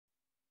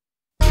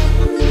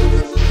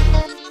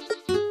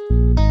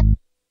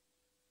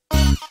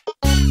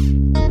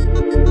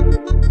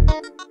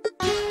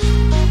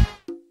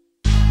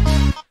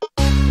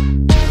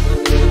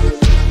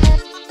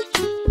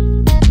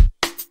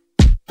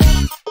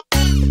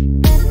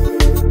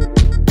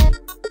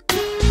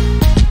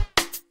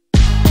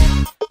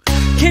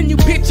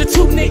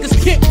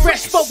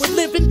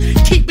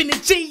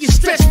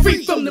stretch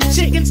free from them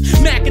chickens.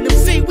 Mackin' them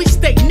C, we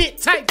stay knit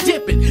tight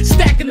dipping.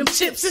 Stacking them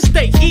chips and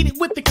stay heated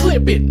with the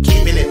clipping.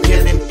 Keeping it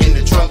pimpin' in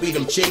the trunk, we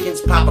them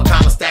chickens. Pop a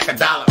collar, stack a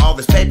dollar, all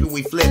this paper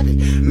we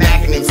flippin'.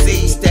 Mackin' them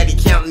C, steady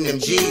counting them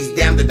G's.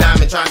 Damn the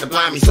diamond trying to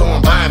blind me, so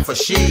I'm buying for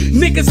she's.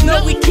 Niggas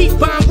know we keep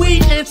buying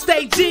weed and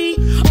stay G.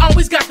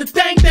 Always got the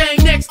thang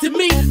next to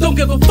me. Don't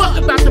give a fuck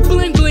about the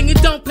bling bling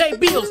and don't pay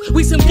bills.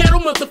 We some ghetto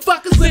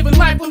motherfuckers living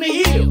life on the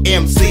hill.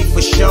 MC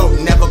for show,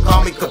 never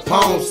call me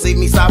Capone. See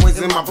me sideways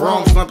in my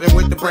Bronx, slumping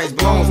with the brains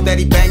blown.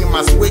 Steady banging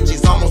my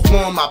switches, almost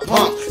blowing my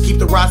pump. Keep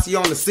the Rossi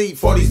on the seat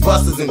for these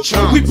busters and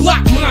chumps. We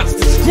block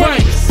monsters,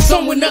 grinders,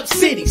 sewing up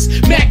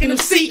cities. Mackin' them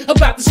C,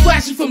 about to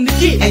splash you from the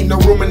get. Ain't no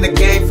room in the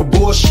game for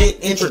bullshit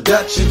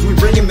introductions. We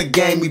bring in the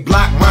game, we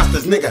block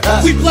monsters, nigga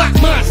hustle. We block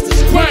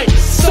monsters, grinders,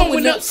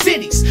 sewing up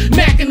cities.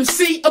 Mackin' them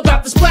C,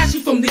 about to splash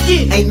you from the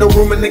get. Ain't no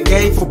room in the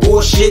game for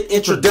bullshit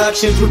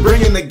introductions. We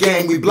bring in the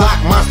game, we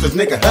block monsters,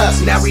 nigga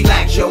hustle. Now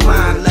relax your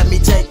mind, let me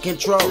take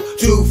control.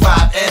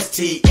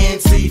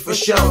 25STNC for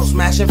show.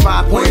 Smashing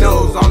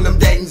 5.0s on them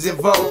Dayton's and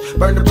Vogue.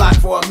 Burn the block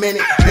for a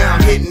minute, now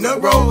I'm hitting the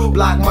road.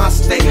 Blocc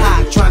Monstaz stay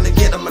hot, trying to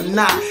get them a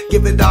knot.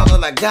 Give it all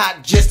that I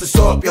got just to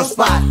sew up your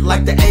spot.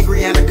 Like the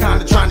angry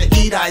anaconda trying to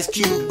eat Ice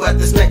Cube. But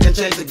this neck can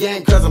change the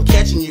game cause I'm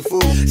catching you,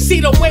 fool. See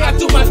the way I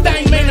do my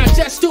thing, man, I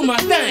just do my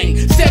thing.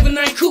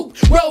 7-9 coupe,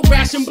 road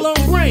rashing, blown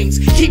brains.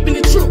 Keeping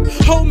it true,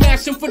 home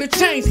mashing for the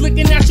chains.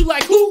 Looking at you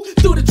like who?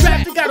 Through the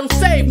traffic I don't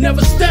save.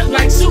 Never stunt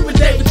like Super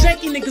David.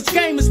 Janky niggas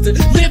game is to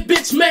live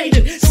bitch made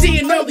and see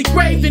an early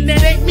grave. And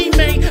that ain't me,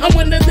 man. I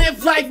wanna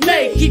live life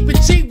made. Keep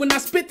it G when I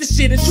spit the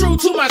shit and true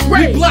to my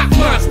grave. We block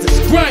monsters,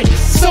 grinders,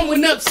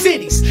 sewing up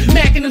cities.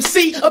 Mackin' them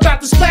C,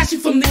 about to splash you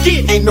from the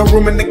get. Ain't no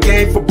room in the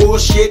game for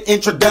bullshit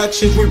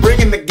introductions. We bring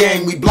in the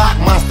game, we block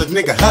monsters,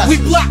 nigga hustle. We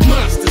block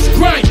monsters,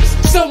 grinders,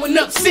 sewing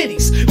up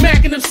cities.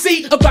 Mackin' them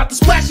C, about to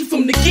splash you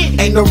from the get.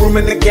 Ain't no room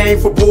in the game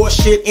for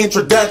bullshit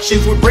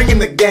introductions. We bring in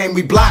the game,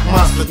 we block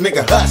monsters,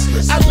 nigga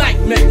hustlers. I like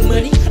Mac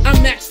money,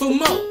 I'm Max for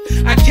more.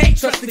 I can't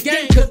trust the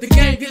game cause the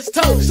game gets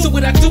told. So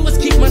what I do is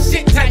keep my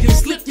shit tight and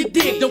slip your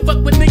dick. Don't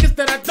fuck with niggas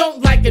that I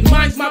don't like and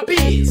mind's my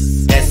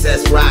biz.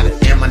 SS Rider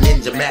and my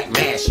Ninja Mac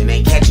mashing.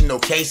 Ain't catching no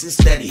cases,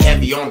 steady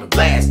heavy on the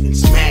blasting.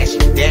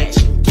 Smashing,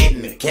 dashing,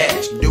 getting the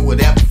cash. Do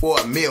whatever for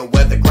a meal,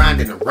 whether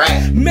grinding or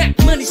rap. Mac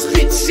money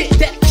spit shit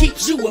that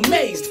keeps you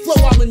amazed.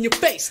 Flow all in your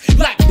face,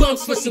 like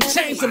bumps for some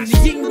change. I'm the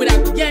yin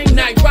without the yang,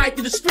 night right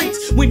through the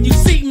streets. When you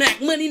see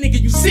Mac money, nigga,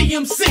 you see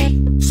MC.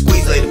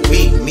 Squeeze lay the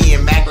beat, me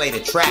and Mac lay the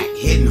track.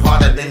 Hitting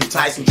harder than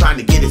Tyson trying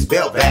to get his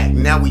belt back.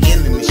 Now we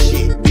ending this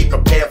shit, be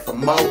prepared for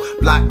more.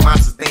 Blocc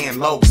Monstaz staying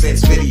low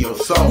since video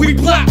sold. We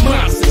block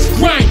monsters,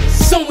 grinders,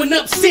 sewing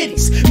up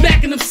cities.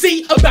 Mackin' them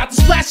C, about to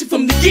splash you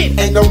from the get.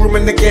 Ain't no room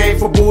in the game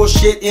for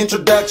bullshit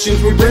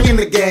introductions. We bring in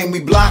the game,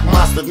 we block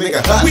monsters,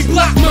 nigga hustle. We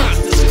block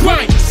monsters,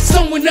 grinders,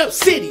 sewing up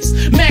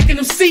cities. Mackin'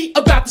 them C,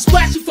 about to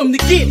splash you from the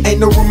get. Ain't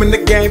no room in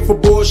the game for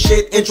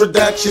bullshit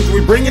introductions.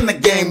 We bring in the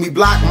game, we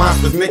block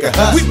monsters, nigga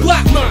hustle. We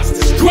block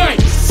monsters,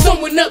 grinders,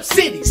 sewing up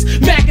cities.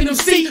 Mackin' them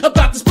C,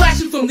 about to splash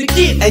you from the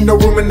get. Ain't no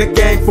room in the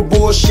game for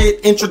bullshit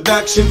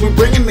introductions. We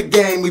bring in the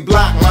game, we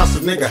block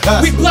monsters, nigga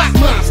hustle. We block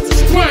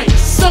monsters, grinders,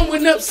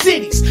 sewing up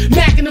cities.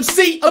 Mackin' them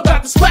C,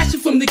 about to splash you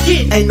from the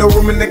get. Ain't no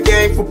room in the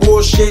game for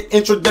bullshit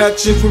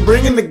introductions. We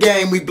bring in the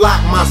game, we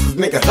block monsters,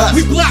 nigga hustle.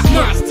 We block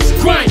monsters,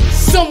 grinders,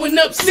 sewing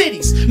up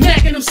cities.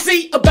 Mackin' them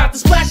C, about to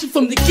splash you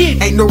from the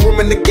get. Ain't no room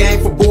in the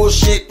game for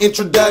bullshit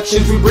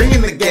introductions. We bring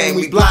in the game,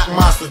 we block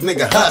monsters,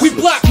 nigga hustle. We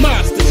block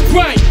monsters,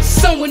 grinders,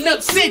 sewing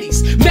up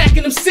cities.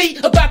 Mackin' them C,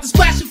 about to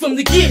splash you from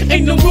the get.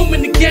 Ain't no room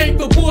in the game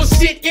for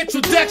bullshit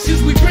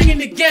introductions. We bring in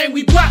the game,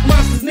 we block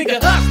monsters, nigga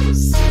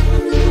hustlers.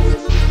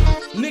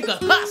 Nigga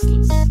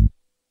hustlers.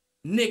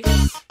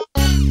 Niggas.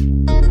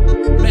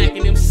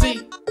 Mackin'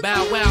 MC,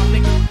 Bow Wow,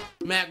 nigga.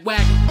 Mac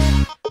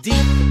Wagon.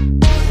 Deep.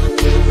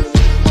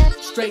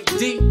 Straight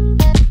deep.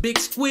 Big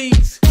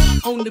squeeze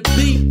on the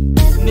beat,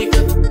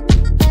 nigga.